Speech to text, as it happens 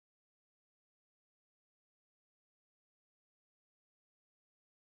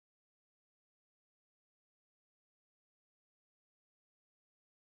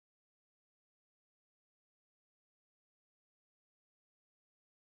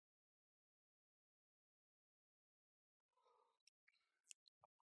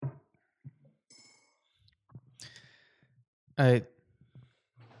Alright.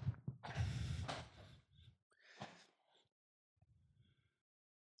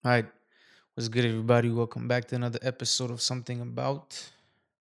 Alright. What's good, everybody? Welcome back to another episode of Something About.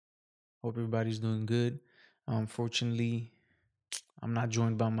 Hope everybody's doing good. Unfortunately, I'm not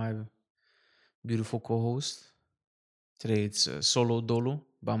joined by my beautiful co-host. Today it's solo dolo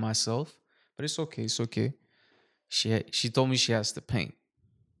by myself. But it's okay. It's okay. She told me she has to paint.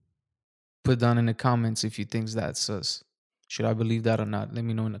 Put down in the comments if you think that's sus. Should I believe that or not? Let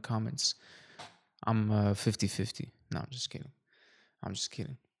me know in the comments. I'm 50-50. No, I'm just kidding. I'm just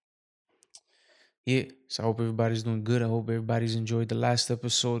kidding. Yeah, so I hope everybody's doing good. I hope everybody's enjoyed the last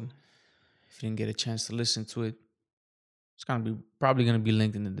episode. If you didn't get a chance to listen to it, it's probably gonna be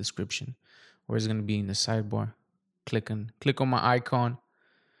linked in the description, or it's gonna be in the sidebar. Click on my icon.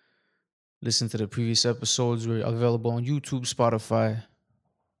 Listen to the previous episodes. We're available on YouTube, Spotify.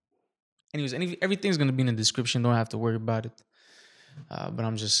 Anyways, everything's gonna be in the description. Don't have to worry about it. But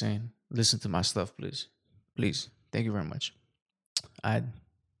I'm just saying, listen to my stuff, please. Please. Thank you very much.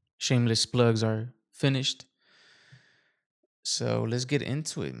 Shameless plugs are finished. So let's get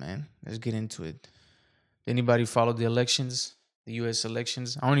into it, man. Let's get into it. Anybody follow the elections, the U.S.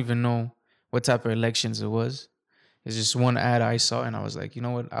 elections? I don't even know what type of elections it was. It's just one ad I saw, and I was like, you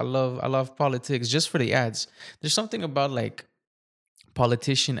know what? I love politics just for the ads. There's something about like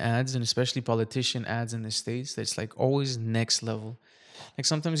politician ads, and especially politician ads in the States, that's like always next level. Like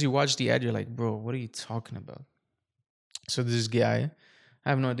sometimes you watch the ad, you're like, bro, what are you talking about? So this guy, I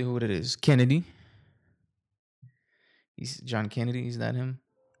have no idea who it is. Kennedy. He's John Kennedy. Is that him?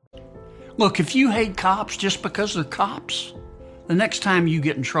 Look, if you hate cops just because they're cops, the next time you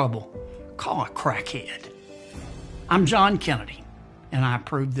get in trouble, call a crackhead. I'm John Kennedy, and I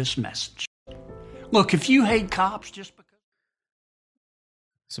approve this message. Look, if you hate cops just because...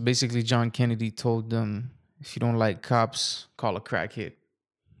 So basically, John Kennedy told them, if you don't like cops, call a crackhead.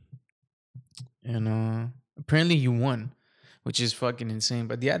 And apparently he won, which is fucking insane.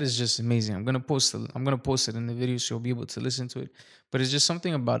 But the ad is just amazing. I'm gonna post it in the video so you'll be able to listen to it. But it's just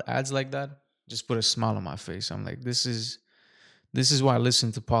something about ads like that. Just put a smile on my face. I'm like, this is why I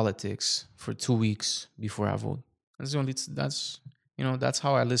listen to politics for 2 weeks before I vote. That's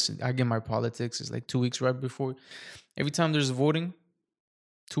how I listen. I get my politics. It's like 2 weeks right before. Every time there's voting,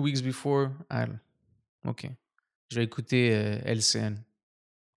 2 weeks before, okay, je vais écouter LCN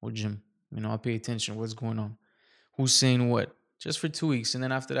au gym. I'll pay attention to what's going on. Who's saying what? Just for 2 weeks. And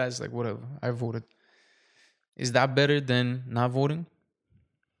then after that, it's like, whatever. I voted. Is that better than not voting?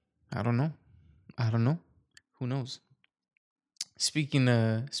 I don't know. Who knows? Speaking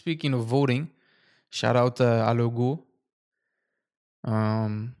of voting, shout out to Legault. I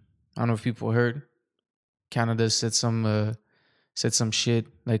don't know if people heard. Canada said some shit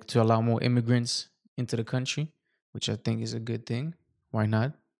like to allow more immigrants into the country, which I think is a good thing. Why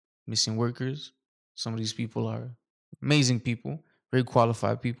not? Missing workers. Some of these people are amazing people, very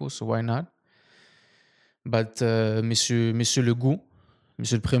qualified people, so why not? But Monsieur Legault,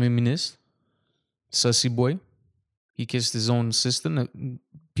 Monsieur le Premier Ministre, Sussy Boy, he kissed his own sister.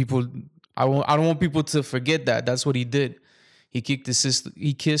 People, I don't want people to forget that. That's what he did. He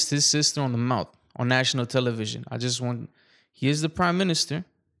kissed his sister on the mouth on national television. He is the prime minister,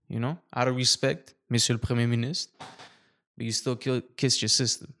 out of respect, Monsieur le Premier Ministre. But you still kissed your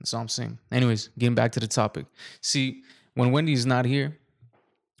sister. That's all I'm saying. Anyways, getting back to the topic. See, when Wendy's not here,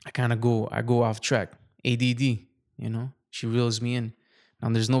 I go off track. ADD, she reels me in. Now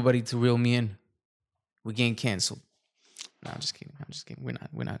there's nobody to reel me in. We're getting canceled. No, I'm just kidding.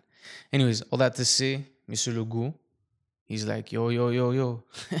 We're not. Anyways, all that to say, Monsieur Legault, he's like, yo.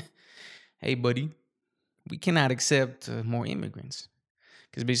 Hey, buddy, we cannot accept more immigrants.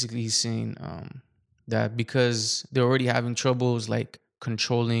 Because basically he's saying that because they're already having troubles like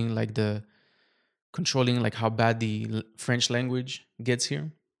controlling how bad the French language gets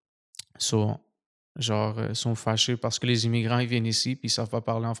here. So, sont fâchés parce que les immigrants ils viennent ici puis ils savent pas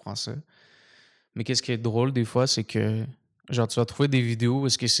parler en français. Mais qu'est-ce qui est drôle des fois, c'est que genre tu vas trouver des vidéos où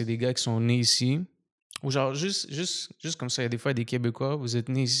est-ce que c'est des gars qui sont nés ici, ou genre juste comme ça, il y a des fois des Québécois, vous êtes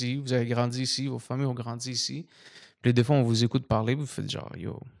nés ici, vous avez grandi ici, vos familles ont grandi ici. Puis des fois on vous écoute parler, vous faites genre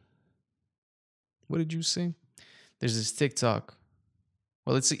yo, what did you say? There's this TikTok.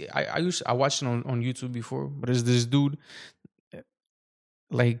 Well, let's see. I watched it on YouTube before, but there's this dude.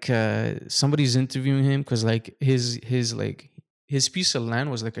 Like somebody's interviewing him because like his piece of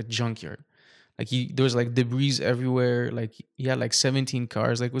land was like a junkyard. Like there was like debris everywhere. Like he had like 17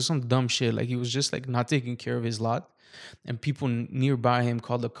 cars. Like it was some dumb shit. Like he was just like not taking care of his lot, and people nearby him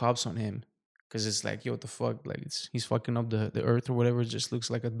called the cops on him because it's like, yo, what the fuck? Like he's fucking up the earth or whatever. It just looks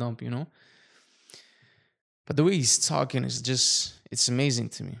like a dump, But the way he's talking is just, it's amazing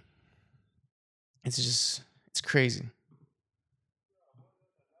to me. It's crazy.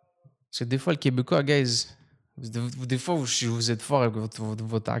 Parce que des fois, le Québécois, guys, des fois, vous êtes fort avec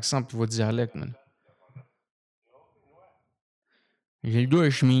votre accent et votre dialecte, man. J'ai le doigt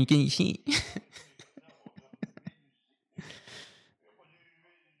schminké ici.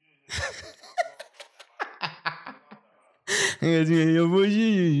 What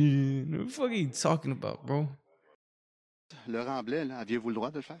the fuck are you talking about, bro? Le remblai, là, aviez-vous le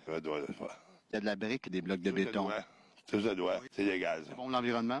droit de le faire? Le droit de le faire. Il y a de la brique et des blocs de Tout se béton. doit. Tout se doit. C'est légal, ça. C'est bon pour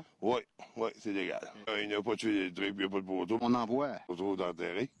l'environnement? Oui, oui, c'est légal. Il n'a pas tué des trucs, il n'y a pas de poteau. On en voit. Poteau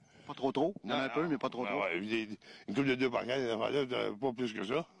d'enterrer. Pas trop trop. Il y en a un peu, mais pas trop trop. Ouais, une couple de 2 par 4, pas plus que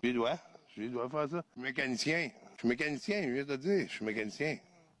ça. Je les dois faire ça. Je suis mécanicien. Je suis mécanicien, je viens de te dire. Je suis mécanicien.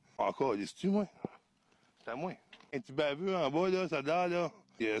 Encore, laisse-tu, moi? C'est à moi. Un petit baveux en bas, là, ça dort, là.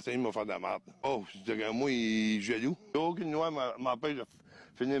 Il essaie de me faire de la merde. Oh, je dirais, moi, il est jaloux. Il n'y a aucune loi m'empêche de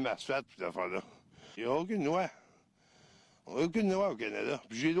finir ma suite, puis d'affaire-là. Il n'y a aucune loi. Aucune loi au Canada.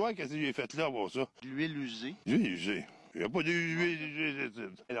 Puis j'ai le droit, qu'est-ce que j'ai fait là pour ça? L'huile usée. L'huile usée. Il n'y a pas d'huile usée.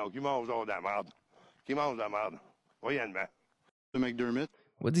 Non, qui mange genre de la merde. Qui mange de la merde. Voyellement. Le McDermott.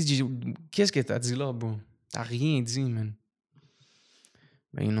 Qu'est-ce que t'as dit là, bro? T'as rien dit, man.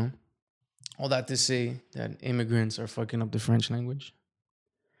 But you know, all that to say that immigrants are fucking up the French language.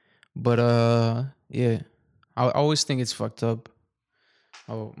 But yeah, I always think it's fucked up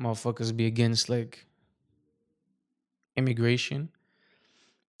how motherfuckers be against like immigration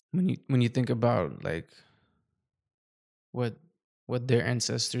when you think about like what their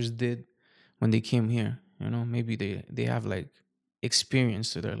ancestors did when they came here. You know, maybe they have like experience,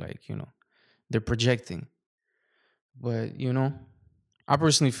 so they're like, you know, they're projecting. But you know, I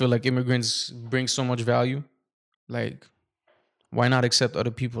personally feel like immigrants bring so much value. Like, why not accept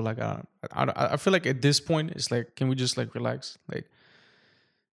other people? Like, I feel like at this point, it's like, can we just like relax?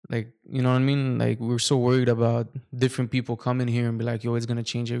 Like, you know what I mean? Like, we're so worried about different people coming here and be like, yo, it's gonna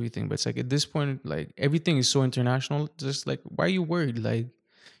change everything. But it's like at this point, like everything is so international. Just like, why are you worried? Like,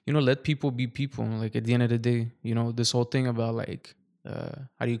 you know, let people be people. Like at the end of the day, you know, this whole thing about like,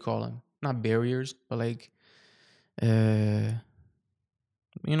 how do you call them? Not barriers, but like, you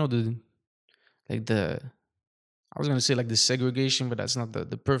know, I was gonna say like the segregation, but that's not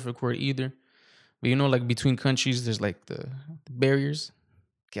the perfect word either. But you know, like between countries, there's like the barriers.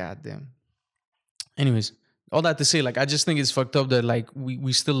 God damn. Anyways, all that to say, like I just think it's fucked up that like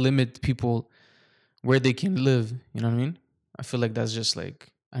we still limit people where they can live. You know what I mean? I feel like that's just like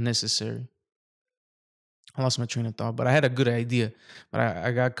unnecessary. I lost my train of thought, but I had a good idea, but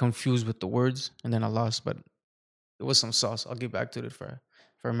I got confused with the words and then I lost. But it was some sauce. I'll get back to it if I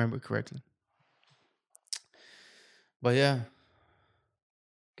remember correctly. But yeah,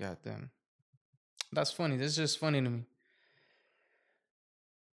 goddamn, that's funny. That's just funny to me.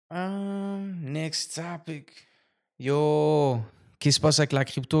 Next topic. Yo, qu'est-ce qui se passe avec la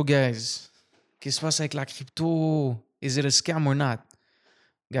crypto, guys? Qu'est-ce qui se passe avec la crypto? Is it a scam or not?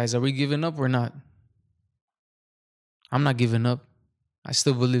 Guys, are we giving up or not? I'm not giving up. I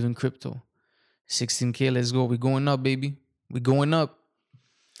still believe in crypto. 16K, let's go. We're going up, baby. We're going up.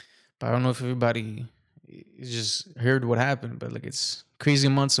 But I don't know if everybody just heard what happened, but like it's crazy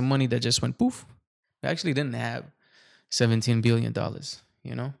amounts of money that just went poof. We actually didn't have $17 billion,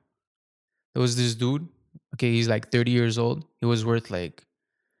 you know? There was this dude. Okay, he's like 30 years old. He was worth like,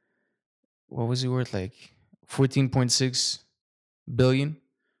 what was he worth? Like 14.6 billion,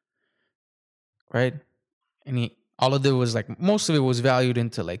 right? And all of it was like, most of it was valued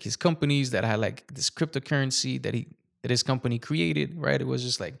into like his companies that had like this cryptocurrency that his company created, right? It was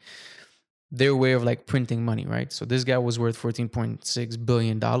just like their way of like printing money, right? So this guy was worth $14.6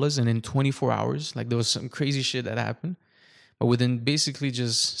 billion. And in 24 hours, like there was some crazy shit that happened. But within basically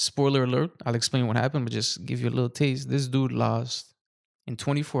just, spoiler alert, I'll explain what happened, but just give you a little taste. This dude lost in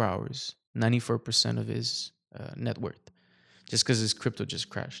 24 hours, 94% of his net worth just because his crypto just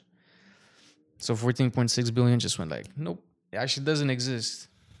crashed. So 14.6 billion just went like, nope, it actually doesn't exist.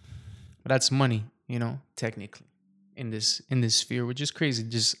 But that's money, you know, technically in this sphere, which is crazy.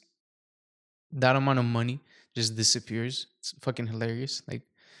 Just that amount of money just disappears. It's fucking hilarious. Like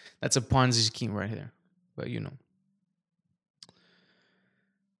that's a Ponzi scheme right here. But you know.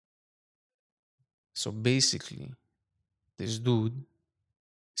 So basically, this dude,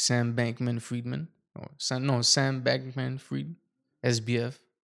 Sam Bankman-Fried, SBF,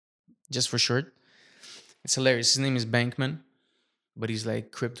 just for short. It's hilarious. His name is Bankman, but he's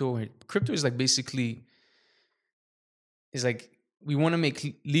like crypto. Crypto is like basically, is like we want to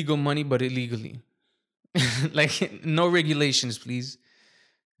make legal money, but illegally. Like no regulations, please.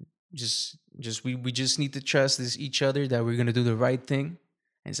 Just Just we just need to trust this each other that we're gonna do the right thing.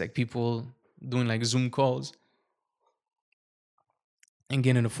 And it's like people doing like Zoom calls and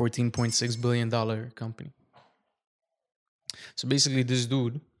getting a $14.6 billion company. So basically, this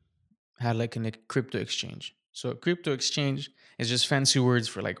dude had like a crypto exchange. So a crypto exchange is just fancy words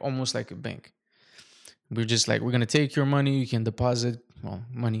for like almost like a bank. We're just like, we're gonna take your money. You can deposit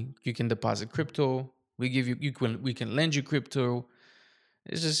money. You can deposit crypto. We give you we can lend you crypto.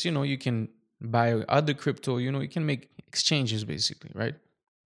 It's just, you can buy other crypto. You can make exchanges basically, right?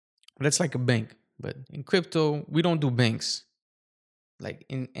 That's like a bank, but in crypto we don't do banks. Like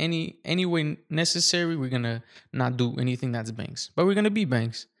in any way necessary, we're gonna not do anything that's banks. But we're gonna be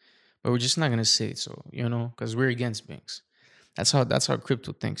banks. But we're just not gonna say it, so because we're against banks. That's how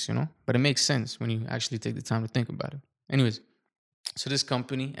crypto thinks. But it makes sense when you actually take the time to think about it. Anyways, so this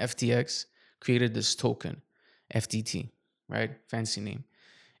company, FTX, created this token, FTT, right? Fancy name.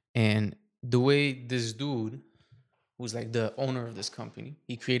 And the way this dude, who's like the owner of this company,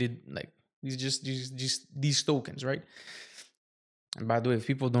 he created like these tokens, right? And by the way, if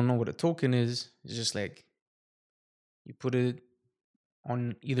people don't know what a token is, it's just like you put it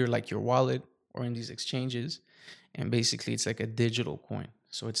on either like your wallet or in these exchanges, and basically it's like a digital coin.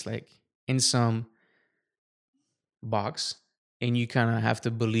 So it's like in some box, and you kind of have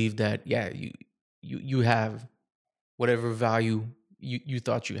to believe that you have whatever value you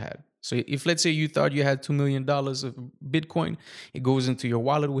thought you had. So if let's say you thought you had $2 million of Bitcoin, it goes into your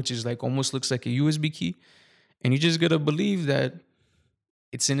wallet, which is like almost looks like a USB key, and you just gotta believe that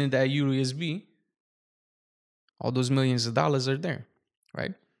it's in that USB. All those millions of dollars are there,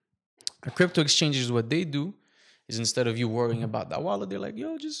 right? A crypto exchange is what they do is instead of you worrying about that wallet, they're like,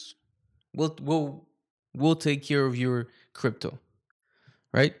 yo, just we'll take care of your crypto,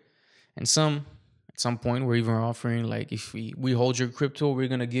 right? And at some point we're even offering like if we hold your crypto, we're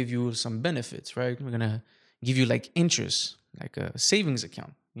gonna give you some benefits, right? We're gonna give you like interest, like a savings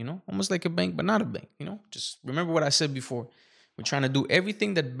account, almost like a bank, but not a bank, Just remember what I said before. We're trying to do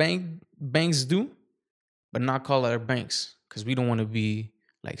everything that banks do, but not call it our banks because we don't want to be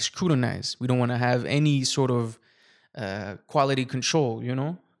like scrutinized. We don't want to have any sort of quality control,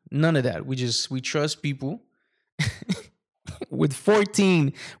 None of that. We trust people with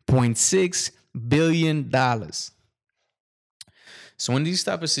 $14.6 billion. So when these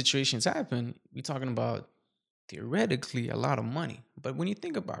type of situations happen, we're talking about theoretically a lot of money. But when you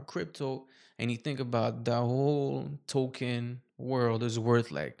think about crypto and you think about the whole token world is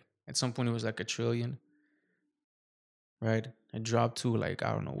worth like at some point it was like $1 trillion, right? It dropped to like,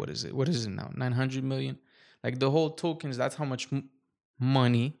 I don't know, what is it? What is it now? 900 million? Like the whole tokens, that's how much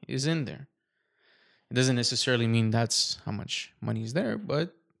money is in there. It doesn't necessarily mean that's how much money is there,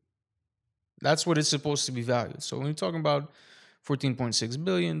 but that's what it's supposed to be valued. So when you're talking about 14.6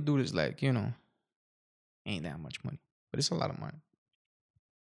 billion, dude is like, ain't that much money, but it's a lot of money.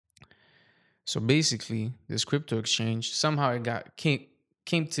 So basically, this crypto exchange, somehow it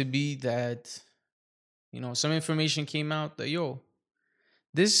came to be that, some information came out that,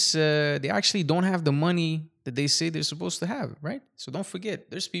 this they actually don't have the money that they say they're supposed to have, right? So don't forget,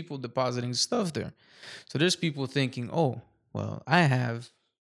 there's people depositing stuff there. So there's people thinking, oh, well, I have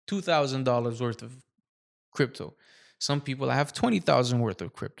 $2,000 worth of crypto. Some people have 20,000 worth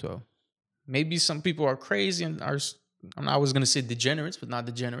of crypto. Maybe some people are crazy and I was gonna say degenerates, but not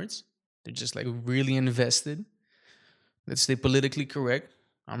degenerates. They're just like really invested. Let's stay politically correct.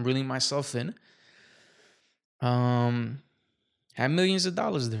 I'm reeling myself in. Have millions of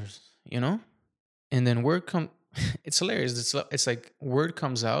dollars there, and then word come. It's hilarious. It's like word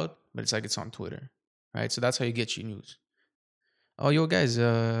comes out, but it's like it's on Twitter, right? So that's how you get your news. Oh, yo, guys,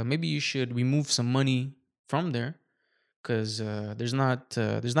 maybe you should remove some money from there because there's not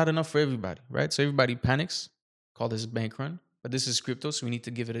enough for everybody, right? So everybody panics, call this bank run, but this is crypto, so we need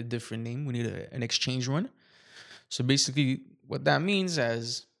to give it a different name. We need an exchange run. So basically, what that means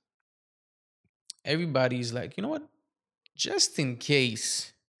is everybody's like, you know what? Just in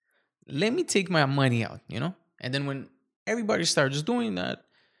case, let me take my money out, And then when everybody starts doing that,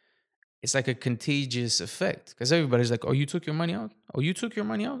 it's like a contagious effect because everybody's like, oh, you took your money out? Oh, you took your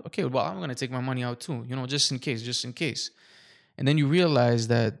money out? Okay, well, I'm going to take my money out too, just in case. And then you realize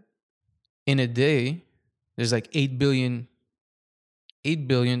that in a day, there's like 8 billion,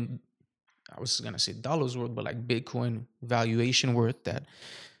 I was going to say dollars worth, but like Bitcoin valuation worth that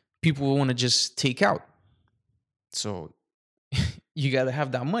people want to just take out. So you got to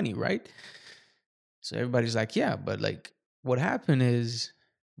have that money, right? So everybody's like, yeah, but like what happened is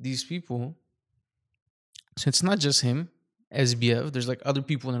these people, so it's not just him, SBF, there's like other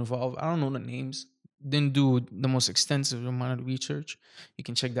people involved. I don't know the names. didn't do the most extensive amount of research. You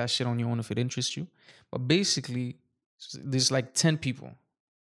can check that shit on your own if it interests you. But basically, there's like 10 people,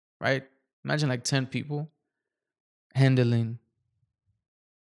 right? Imagine like 10 people handling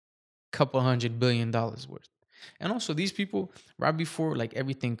a couple $100 billion worth. And also these people, right before like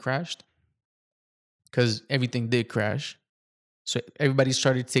everything crashed, because everything did crash. So everybody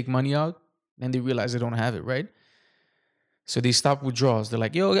started to take money out and they realized they don't have it, right? So they stop withdrawals. They're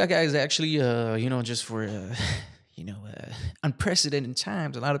like, yo, guys, actually, just for, unprecedented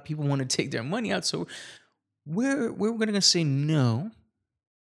times, a lot of people want to take their money out. So we're going to say no.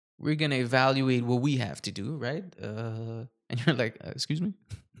 We're going to evaluate what we have to do, right? And you're like, excuse me?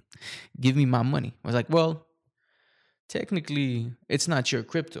 Give me my money. I was like, well, technically, it's not your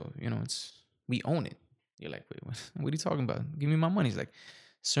crypto. We own it. You're like, wait, what are you talking about? Give me my money. He's like,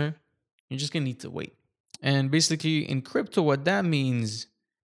 sir, you're just going to need to wait. And basically, in crypto, what that means,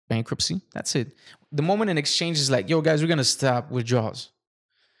 bankruptcy. That's it. The moment an exchange is like, yo, guys, we're going to stop withdrawals,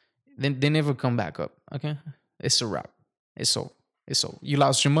 then they never come back up. Okay? It's a wrap. It's over. It's over. You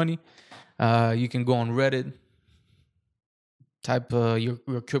lost your money. You can go on Reddit, type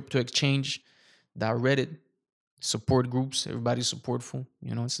your crypto exchange, that Reddit, support groups. Everybody's supportful.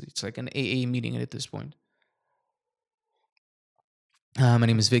 It's like an AA meeting at this point. My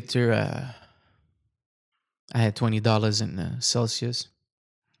name is Victor. I had $20 in Celsius.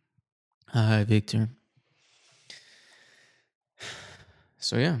 Hi, Victor.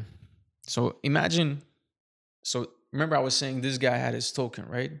 So yeah. So imagine. So remember, I was saying this guy had his token,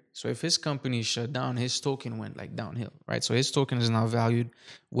 right? So if his company shut down, his token went like downhill, right? So his token is now valued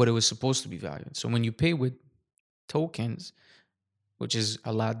what it was supposed to be valued. So when you pay with tokens, which is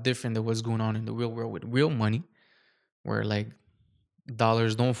a lot different than what's going on in the real world with real money, where like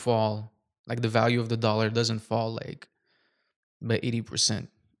dollars don't fall, like the value of the dollar doesn't fall like by 80%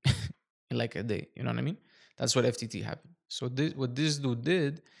 in like a day. You know what I mean? That's what FTT happened. So what this dude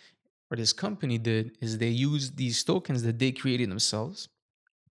did, or this company did, is they used these tokens that they created themselves.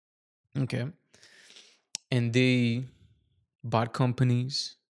 Okay. And they bought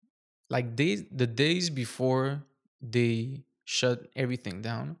companies. Like the days before they shut everything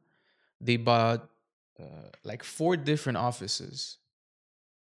down, they bought like 4 different offices.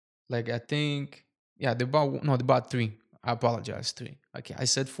 Like I think, yeah, they bought 3. I apologize, 3. Okay, I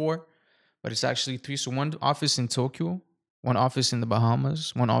said 4, but it's actually 3. So one office in Tokyo, one office in the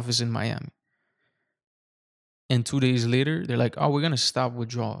Bahamas, one office in Miami. And 2 days later, they're like, oh, we're gonna stop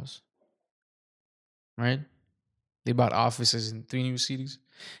withdrawals. Right? They bought offices in 3 new cities.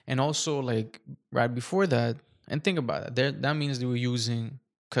 And also, like right before that, and think about it, that means they were using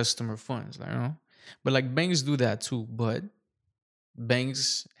customer funds, But like banks do that too, but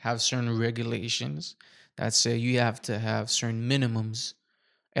banks have certain regulations that say you have to have certain minimums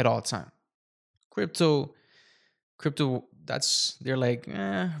at all time. Crypto, they're like,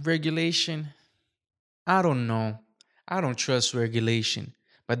 regulation. I don't know. I don't trust regulation.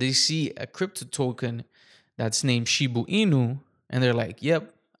 But they see a crypto token that's named Shiba Inu, and they're like,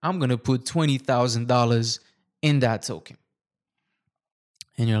 yep, I'm going to put $20,000 in that token.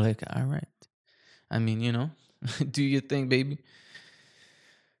 And you're like, all right. I mean, do your thing, baby.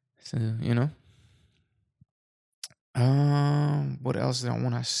 So, what else did I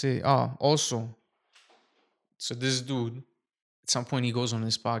want to say? Oh, also, so this dude, at some point he goes on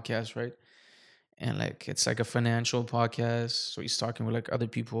this podcast, right? And like it's like a financial podcast. So he's talking with like other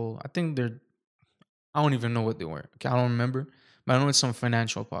people. I think I don't even know what they were. Okay, I don't remember. But I know it's some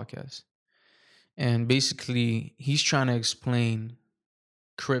financial podcast. And basically he's trying to explain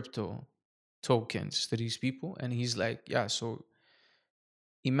crypto tokens to these people. And he's like, yeah, so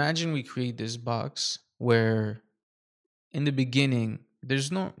imagine we create this box where in the beginning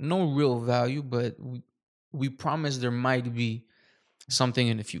there's no real value, but we promise there might be something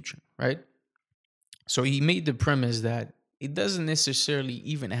in the future, right? So he made the premise that it doesn't necessarily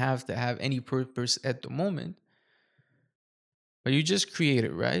even have to have any purpose at the moment, but you just create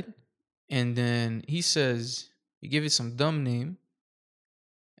it, right? And then he says you give it some dumb name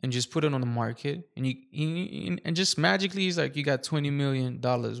and just put it on the market, and and just magically he's like, you got $20 million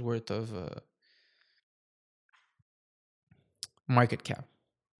worth of market cap,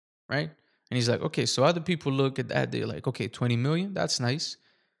 right? And he's like, okay, so other people look at that, they're like, okay, 20 million, that's nice.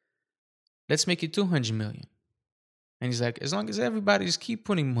 Let's make it 200 million. And he's like, as long as everybody's keep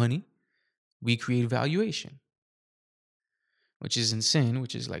putting money, we create valuation, which is insane,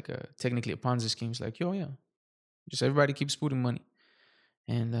 which is like technically a Ponzi scheme. It's like, yo, yeah, just everybody keeps putting money.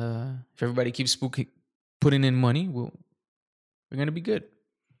 And if everybody keeps putting in money, we're going to be good.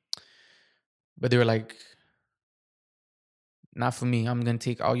 But they were like, not for me. I'm going to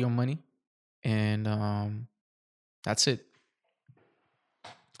take all your money And that's it.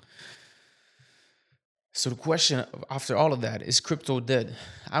 So the question after all of that, is crypto dead?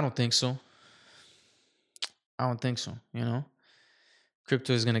 I don't think so. I don't think so.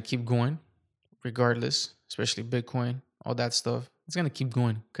 Crypto is gonna keep going regardless, especially Bitcoin, all that stuff. It's gonna keep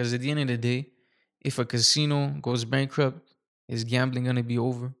going because at the end of the day, if a casino goes bankrupt, is gambling gonna be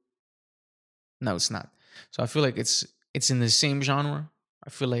over? No, it's not. So I feel like it's in the same genre. I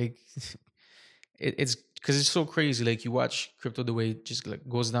feel like it's because it's so crazy. Like you watch crypto the way it just like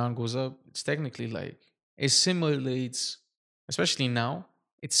goes down, goes up. It's technically like it simulates, especially now,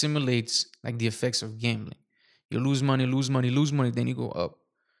 it simulates like the effects of gambling. You lose money, lose money, lose money, then you go up.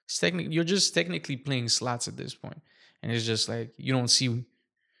 It's technically you're just technically playing slots at this point, and it's just like you don't see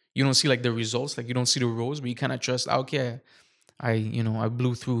like the results, like you don't see the rows, but you kind of trust. Okay, I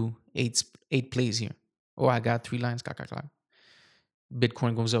blew through eight plays here. Oh, I got three lines.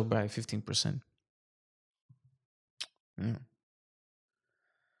 Bitcoin goes up by 15%. Mm,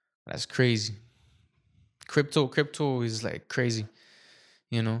 that's crazy. Crypto is like crazy.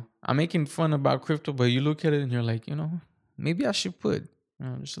 I'm making fun about crypto, but you look at it and you're like, maybe I should put,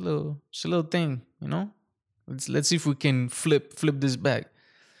 just a little thing. Let's see if we can flip this back.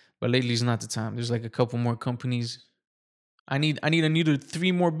 But lately is not the time. There's like a couple more companies. I need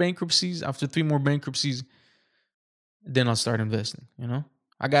three more bankruptcies. After three more bankruptcies, then I'll start investing.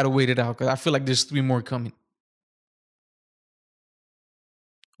 I gotta wait it out because I feel like there's three more coming.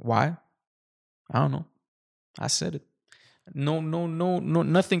 Why? I don't know. I said it. No, no, no, no,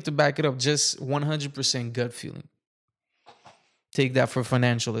 nothing to back it up. Just 100% gut feeling. Take that for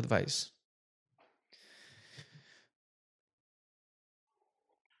financial advice.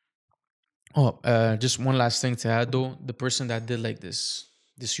 Oh, just one last thing to add though. The person that did like this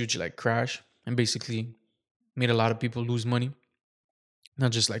huge like crash and basically made a lot of people lose money.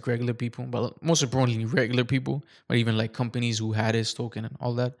 Not just like regular people, but most importantly regular people, but even like companies who had his token and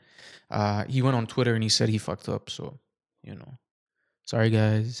all that. He went on Twitter and he said he fucked up. So, you know, sorry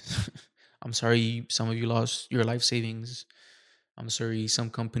guys. I'm sorry some of you lost your life savings. I'm sorry some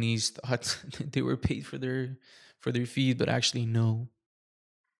companies thought they were paid for their fees, but actually no.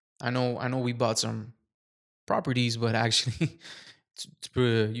 I know we bought some properties, but actually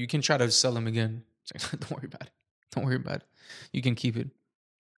you can try to sell them again. Don't worry about it. Don't worry about it. You can keep it.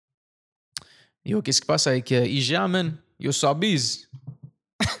 Yo, qu'est-ce qui passe avec IGA, man? Yo, Sabiz.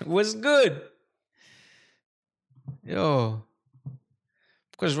 What's good? Yo,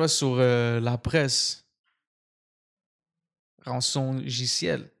 pourquoi je vois sur la presse rançon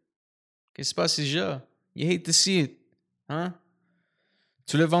logiciel? Qu'est-ce qui se passe, IGA? You hate to see it. Hein?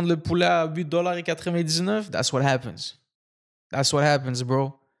 Tu veux vendre le poulet à 8,99 $? That's what happens. That's what happens,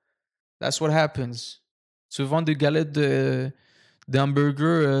 bro. That's what happens. Tu veux vendre des galettes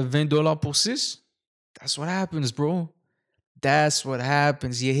d'hamburger 20 $ pour 6? That's what happens, bro. That's what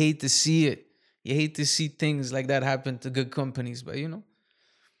happens. You hate to see it. You hate to see things like that happen to good companies, but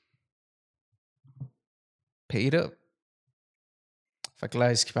pay it up. Fait que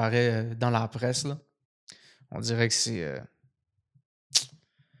là, ce qui paraît dans la presse, là, on dirait que c'est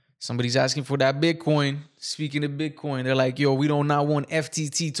somebody's asking for that Bitcoin. Speaking of Bitcoin, they're like, yo, we don't not want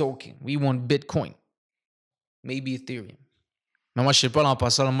FTT token. We want Bitcoin. Maybe Ethereum. Mais moi, je sais pas l'an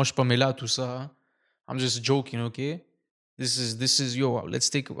passant. Moi, je suis pas mêlé à tout ça. Hein. I'm just joking, okay? This is yo. Let's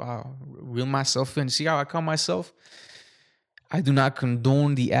take reel myself in. See how I call myself? I do not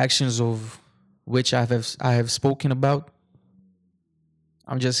condone the actions of which I have spoken about.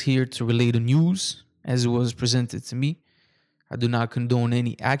 I'm just here to relay the news as it was presented to me. I do not condone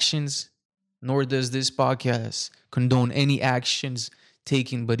any actions, nor does this podcast condone any actions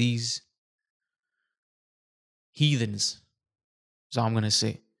taken by these heathens. That's all I'm gonna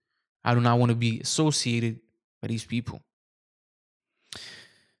say. I do not want to be associated by these people.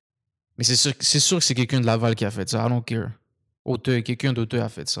 Mais c'est sûr que c'est quelqu'un de Laval qui a fait ça. I don't care. Quelqu'un d'auteur a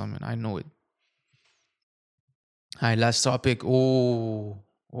fait ça, man. I know it. All right, last topic. Oh.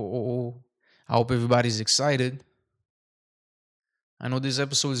 I hope everybody's excited. I know this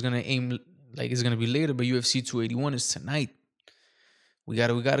episode is gonna aim like it's gonna be later, but UFC 281 is tonight. We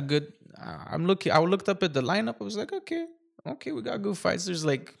got a good. I looked up at the lineup. I was like, okay, we got good fights. There's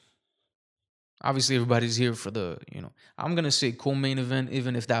like, obviously everybody's here for the, I'm gonna say co-main event,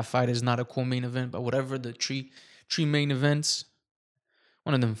 even if that fight is not a co-main event, but whatever the three main events,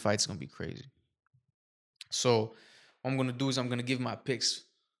 one of them fights gonna be crazy. So what I'm gonna do is I'm gonna give my picks.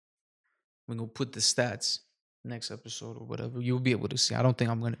 We're gonna put the stats next episode or whatever. You'll be able to see. I don't think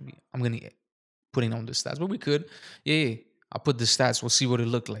I'm gonna putting on the stats, but we could. Yeah. I'll put the stats. We'll see what it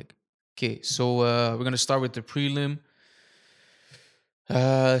looked like. Okay, so we're gonna start with the prelim.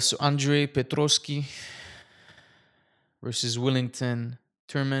 So Andre Petroski versus Wellington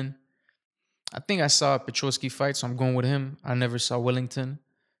Turman. I think I saw a Petroski fight, so I'm going with him. I never saw Wellington,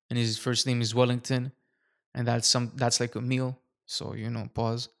 and his first name is Wellington, and that's like a meal. So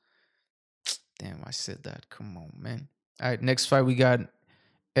pause. Damn, I said that. Come on, man. All right, next fight we got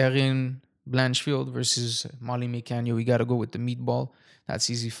Erin Blanchfield versus Molly McCann. We got to go with the meatball. That's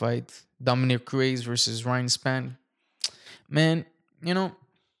easy fight. Dominic Reyes versus Ryan Spann. Man, I'm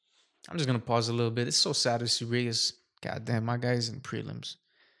just going to pause a little bit. It's so sad to see Reyes. God damn, my guy's in prelims.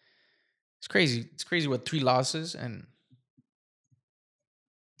 It's crazy. It's crazy what three losses can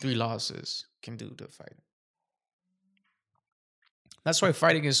do to fight. That's why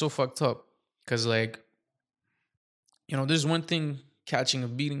fighting is so fucked up. Because, there's one thing catching a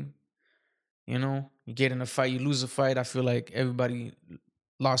beating. You get in a fight, you lose a fight. I feel like everybody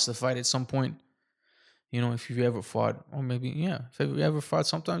lost the fight at some point. If you ever fought, or maybe, if you ever fought,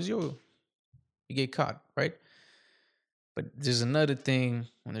 sometimes you get caught, right? But there's another thing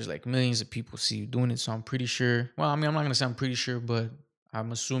when there's like millions of people see you doing it. So I'm pretty sure, well, I mean, I'm not going to say I'm pretty sure, but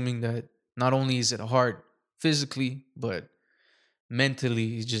I'm assuming that not only is it hard physically, but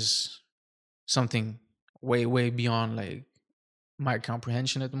mentally, it's just something way, way beyond like my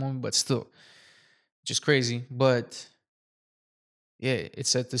comprehension at the moment, but still just crazy. But yeah, it's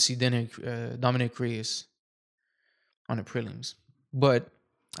set to see Dominic Reyes on the prelims. But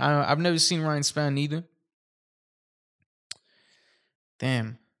I've never seen Ryan Spann either.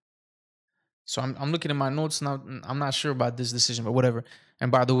 Damn. So I'm looking at my notes now. I'm not sure about this decision, but whatever.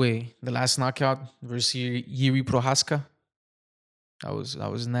 And by the way, the last knockout versus Yuri Prohaska, that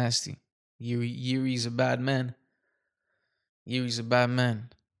was nasty. Yuri's a bad man. Yuri's a bad man.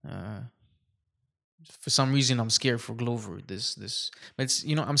 For some reason, I'm scared for Glover. But it's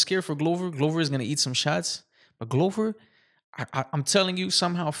I'm scared for Glover. Glover is gonna eat some shots, but Glover, I'm telling you,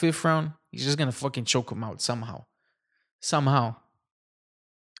 somehow fifth round, he's just gonna fucking choke him out somehow.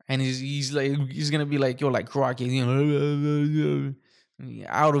 And he's gonna be like, yo, like Crockett,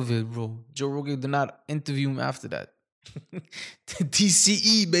 out of it, bro. Joe Rogan did not interview him after that.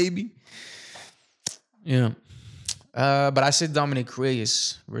 TCE, baby. Yeah. But I said Dominic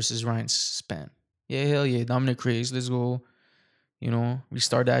Reyes versus Ryan Spann. Yeah, hell yeah, Dominic Reyes. Let's go.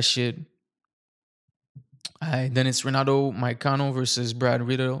 Restart that shit. All right, then it's Renato Maicano versus Brad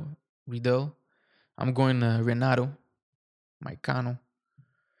Riddell. I'm going Renato Maicano.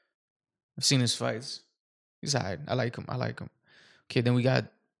 I've seen his fights. He's all right. I like him. Okay, then we got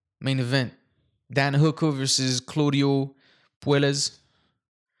main event. Dan Hooker versus Claudio Puelles.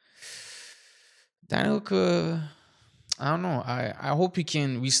 Dan Hooker, I don't know. I hope he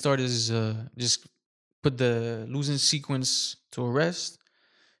can restart his just put the losing sequence to a rest.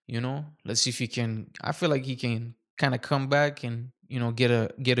 Let's see if he can. I feel like he can kind of come back and get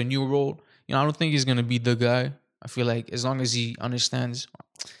a new role. I don't think he's gonna be the guy. I feel like as long as he understands,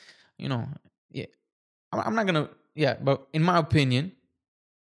 yeah. I'm not gonna, yeah, but in my opinion,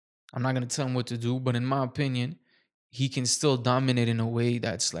 I'm not gonna tell him what to do. But in my opinion, he can still dominate in a way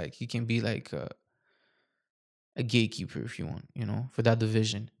that's like he can be like a gatekeeper if you want, for that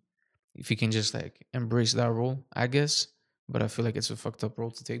division. If he can just like embrace that role, I guess. But I feel like it's a fucked up role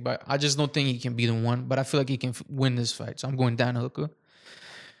to take. But I just don't think he can be the one. But I feel like he can win this fight. So I'm going Dan Hooker.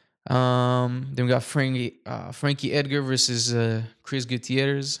 Then we got Frankie Edgar versus Chris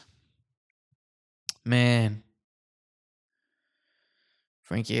Gutierrez. Man,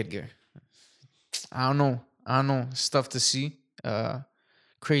 Frankie Edgar. I don't know. It's tough to see.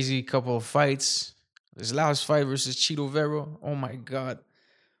 Crazy couple of fights. His last fight versus Chito Vera. Oh my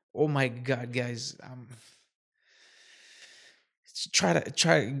god, guys. Try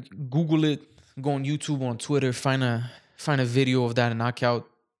to Google it. Go on YouTube, on Twitter. Find a video of that knockout.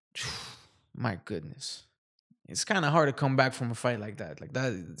 My goodness, it's kind of hard to come back from a fight like that. Like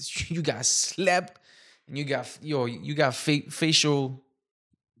that, you got slapped, and you got facial.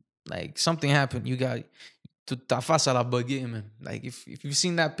 Like something happened. You got ta face à la baguette, man. Like if you've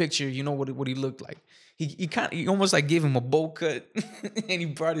seen that picture, you know what he looked like. He almost like gave him a bowl cut, and he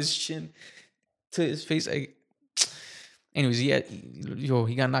brought his chin to his face. Like, anyways,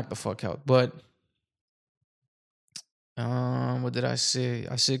 he got knocked the fuck out. But what did I say?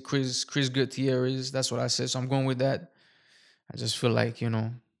 I said Chris Gutierrez. That's what I said. So I'm going with that. I just feel like it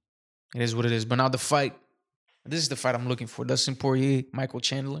is what it is. But now the fight. This is the fight I'm looking for. Dustin Poirier, Michael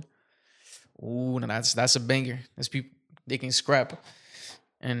Chandler. Ooh, no, that's a banger. That's people they can scrap,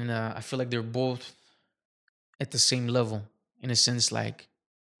 and I feel like they're both at the same level in a sense, like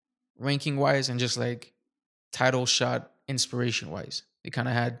ranking wise and just like title shot inspiration wise. They kind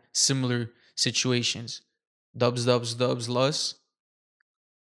of had similar situations. Dubs, loss.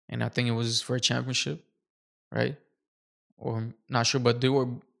 and I think it was for a championship, right? Or not sure, but they were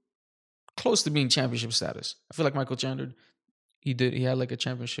close to being championship status. I feel like Michael Chandler, he had like a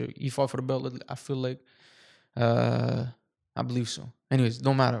championship. He fought for the belt. I feel like, uh, I believe so. Anyways,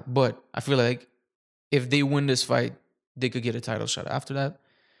 don't matter. But I feel like if they win this fight, they could get a title shot after that.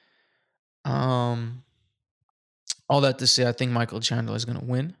 Um, all that to say, I think Michael Chandler is gonna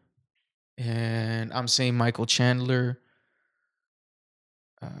win, and I'm saying Michael Chandler.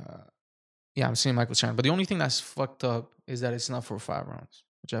 Uh, yeah, I'm saying Michael Chandler. But the only thing that's fucked up is that it's not for 5 rounds,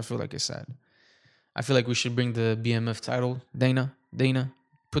 which I feel like is sad. I feel like we should bring the BMF title, Dana,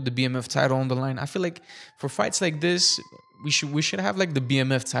 put the BMF title on the line. I feel like for fights like this, we should have like the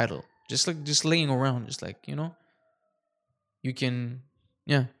BMF title, just laying around, just like you can,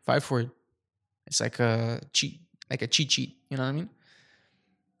 yeah, fight for it. It's like a cheat sheet. You know what I mean?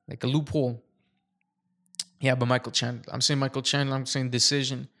 Like a loophole. Yeah, but Michael Chandler. I'm saying Michael Chandler. I'm saying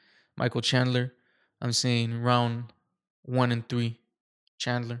decision. Michael Chandler. I'm saying round 1 and 3.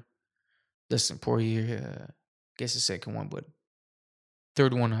 Chandler. Dustin Poirier. Guess the second one, but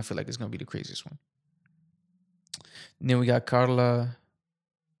third one I feel like is gonna be the craziest one. And then we got Carla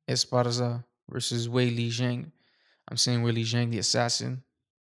Esparza versus Wei Li Zhang. I'm saying Wei Li Zhang, the assassin.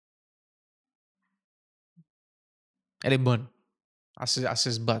 And it bun. I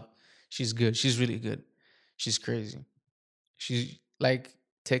says but. She's good. She's really good. She's crazy. She's like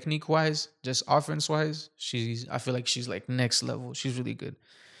technique wise, just offense wise, I feel like she's like next level. She's really good.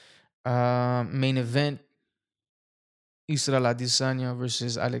 Main event, Israel Adesanya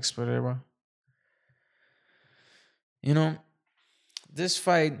versus Alex Pereira. You know, this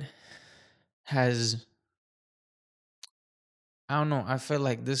fight has, I don't know, I feel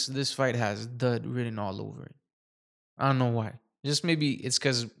like this fight has dud written all over it. I don't know why. Just maybe it's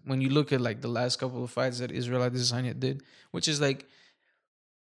because when you look at like the last couple of fights that Israel Adesanya did, which is like,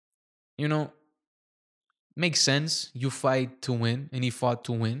 you know, makes sense. You fight to win, and he fought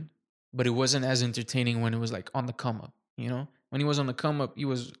to win, but it wasn't as entertaining when it was like on the come up. When he was on the come up, he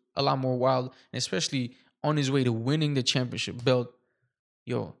was a lot more wild, and especially on his way to winning the championship belt.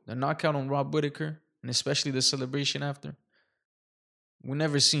 Yo, the knockout on Rob Whittaker, and especially the celebration after. We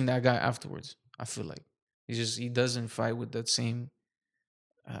never seen that guy afterwards. I feel like he doesn't fight with that same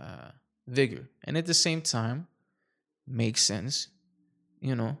uh, vigor, and at the same time, makes sense.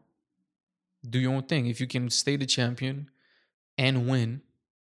 You know, do your own thing. If you can stay the champion and win,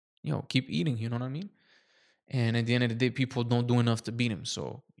 keep eating. You know what I mean? And at the end of the day, people don't do enough to beat him.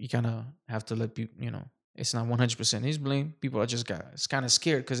 So you kind of have to let people, it's not 100% his blame. People are just it's kind of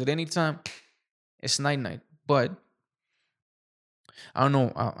scared because at any time, it's night. But I don't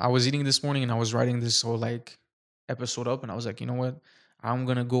know. I was eating this morning and I was writing this whole like episode up, and I was like, you know what? I'm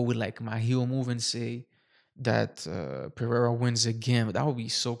gonna go with like my heel move and say that Pereira wins again. But that would be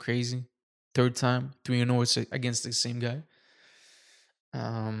so crazy. Third time, 3-0, it's against the same guy.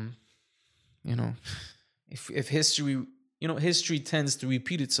 Um, you know, if history, history tends to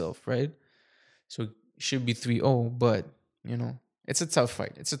repeat itself, right? So it should be 3-0, but it's a tough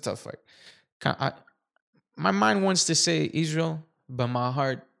fight. It's a tough fight. My mind wants to say Israel, but my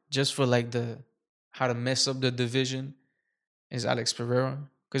heart, just for like the how to mess up the division, is Alex Pereira,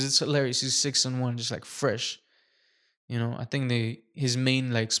 because it's hilarious. He's 6-1, just like fresh. I think his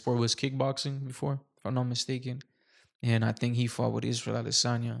main like sport was kickboxing before, if I'm not mistaken. And I think he fought with Israel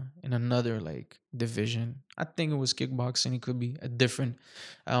Adesanya in another like division. I think it was kickboxing. It could be a different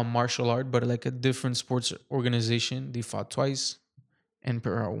martial art, but like a different sports organization. They fought twice, and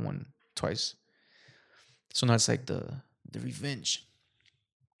Pereira won twice. So that's like the revenge.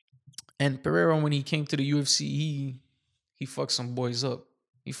 And Pereira, when he came to the UFC, he fucked some boys up.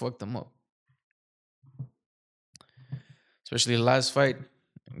 He fucked them up, especially the last fight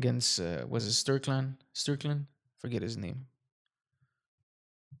against was it Strickland? Forget his name.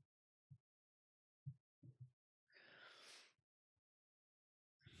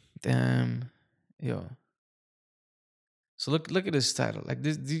 Damn, yo. So look at this title. Like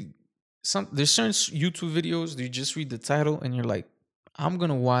there's certain YouTube videos that you just read the title and you're like, I'm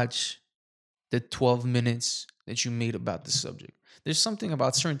gonna watch the 12 minutes that you made about the subject. There's something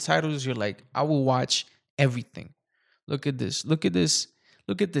about certain titles you're like, I will watch everything. Look at this. Look at this.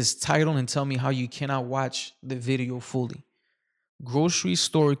 Look at this title and tell me how you cannot watch the video fully. Grocery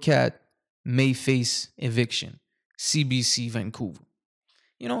store cat may face eviction. CBC Vancouver.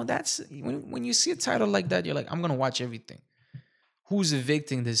 That's when you see a title like that, you're like, I'm gonna watch everything. Who's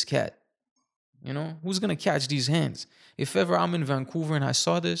evicting this cat? Who's gonna catch these hands? If ever I'm in Vancouver and I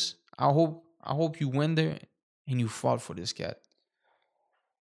saw this, I hope you went there and you fought for this cat.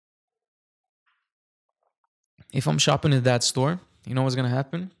 If I'm shopping at that store, you know what's gonna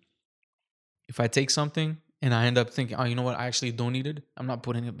happen? If I take something and I end up thinking, oh, you know what, I actually don't need it, I'm not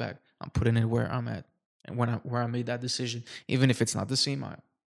putting it back. I'm putting it where I'm at and where I made that decision, even if it's not the same aisle.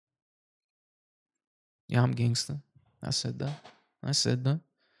 Yeah, I'm gangster. I said that. I said that.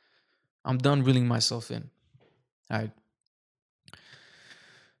 I'm done reeling myself in. All right.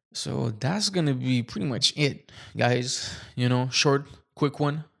 So that's gonna be pretty much it, guys. You know, short, quick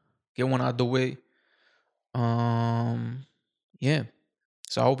one. Get one out the way. Yeah.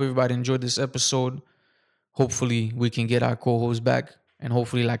 So I hope everybody enjoyed this episode. Hopefully we can get our co-host back. And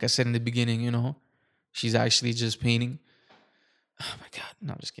hopefully, like I said in the beginning, you know, she's actually just painting. Oh my god.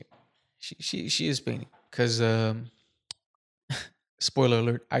 No, I'm just kidding. She is painting. Cause spoiler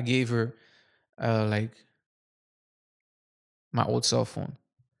alert, I gave her like my old cell phone.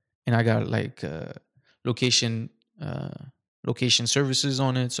 And I got like location uh location services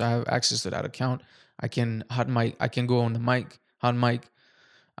on it. So I have access to that account. I can hot mic, I can go on the mic, hot mic.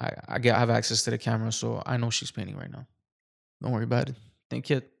 I have access to the camera, so I know she's painting right now. Don't worry about it.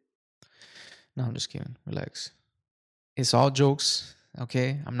 Think it. No, I'm just kidding. Relax. It's all jokes.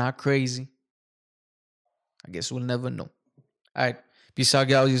 Okay. I'm not crazy. I guess we'll never know. All right. Peace out,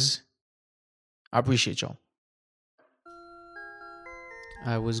 guys. I appreciate y'all.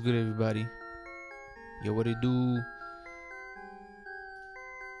 All right, what's good, everybody? Yo, what it do?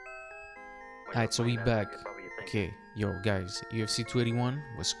 Alright, so we back. Okay, yo, guys, UFC 281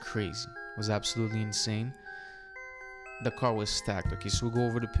 was crazy. Was absolutely insane. The car was stacked. Okay, so we'll go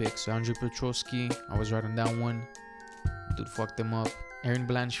over the picks. So Andrei Petrosky, I was writing down one. Dude fucked them up. Erin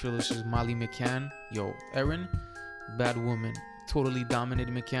Blanchfield versus Molly McCann. Yo, Erin, bad woman. Totally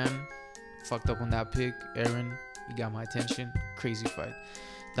dominated McCann. Fucked up on that pick. Erin, you got my attention. Crazy fight.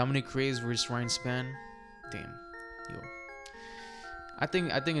 Dominic Reyes versus Ryan Spann. Damn. Yo. I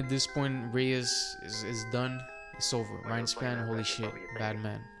think at this point Reyes is done. It's over. Ryan Spann, holy shit, bad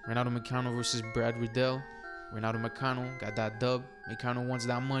man. Renato Moicano versus Brad Riddell. Renato Moicano got that dub. Moicano wants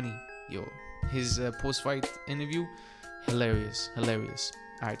that money. Yo, his post-fight interview, hilarious. All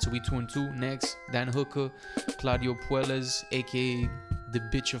right, so we 2-2. Next, Dan Hooker, Claudio Puelles, aka the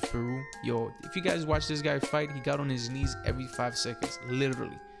bitch of Peru. Yo, if you guys watch this guy fight, he got on his knees every 5 seconds.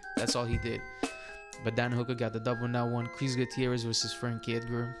 Literally, that's all he did. But Dan Hooker got the dub on that one. Chris Gutierrez versus Frank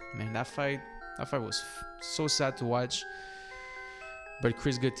Edgar. Man, that fight was so sad to watch. But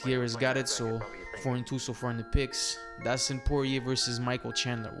Chris Gutierrez got it, so 4-2 so far in the picks. Dustin Poirier versus Michael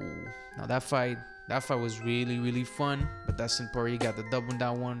Chandler. Ooh. Now that fight was really, really fun. But Dustin Poirier got the dub on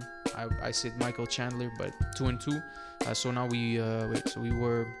that one. I said Michael Chandler, but 2-2. So now we so we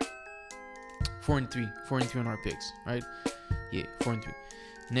were 4-3 on our picks, right? Yeah, 4-3.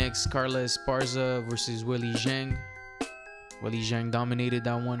 Next, Carla Esparza versus Weili Zhang. Weili Zhang dominated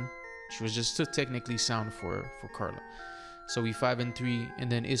that one. She was just too technically sound for Carla. So we 5-3, and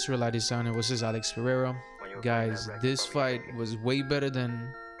then Israel Adesanya versus Alex Pereira. Guys, this fight was way better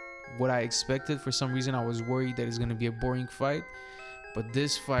than what I expected. For some reason, I was worried that it's gonna be a boring fight, but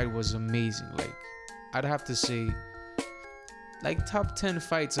this fight was amazing. Like, I'd have to say, like top 10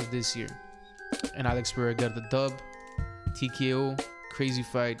 fights of this year. And Alex Pereira got the dub, TKO. Crazy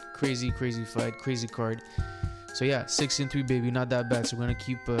fight, crazy fight, crazy card. So yeah, 6-3, baby, not that bad. So we're gonna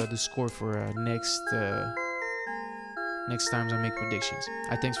keep the score for next times I make predictions.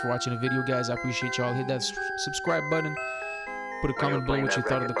 Thanks for watching the video, guys. I appreciate y'all. Hit that subscribe button. Put a comment below what you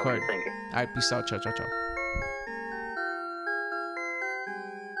thought of the card. All right, peace out. Ciao.